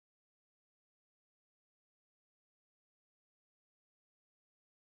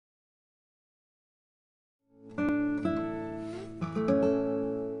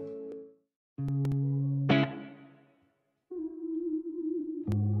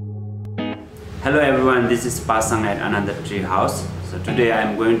Hello everyone, this is Pasang at Ananda Tree House. So today I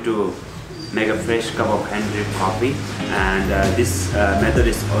am going to make a fresh cup of hand drip coffee, and this method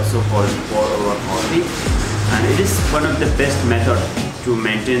is also called pour over coffee, and it is one of the best methods to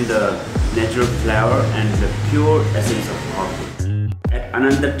maintain the natural flavor and the pure essence of coffee. At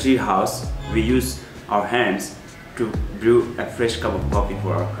Ananda Tree House, we use our hands to brew a fresh cup of coffee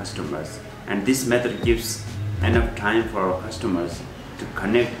for our customers, and this method gives enough time for our customers to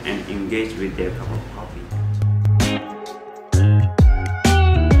connect and engage with their cup of coffee.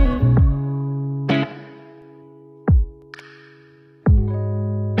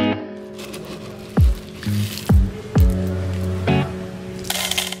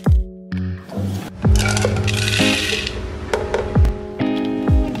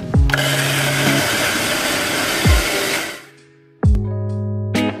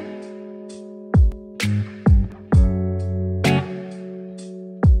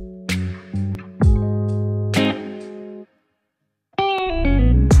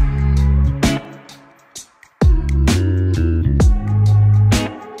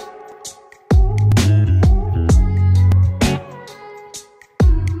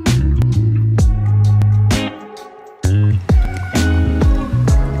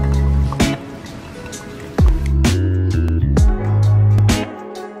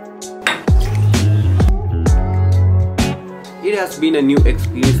 It has been a new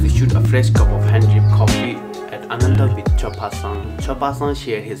experience to shoot a fresh cup of hand drip coffee at Ananda with Cho Passang. Cho Passang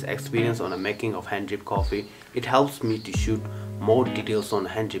shared his experience on the making of hand drip coffee. It helps me to shoot more details on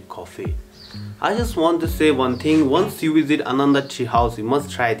hand drip coffee. I just want to say one thing: once you visit Ananda Tree House, you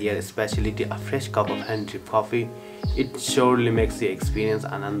must try their specialty, a fresh cup of hand drip coffee. It surely makes you experience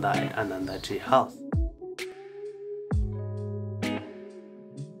Ananda at Ananda Tree House.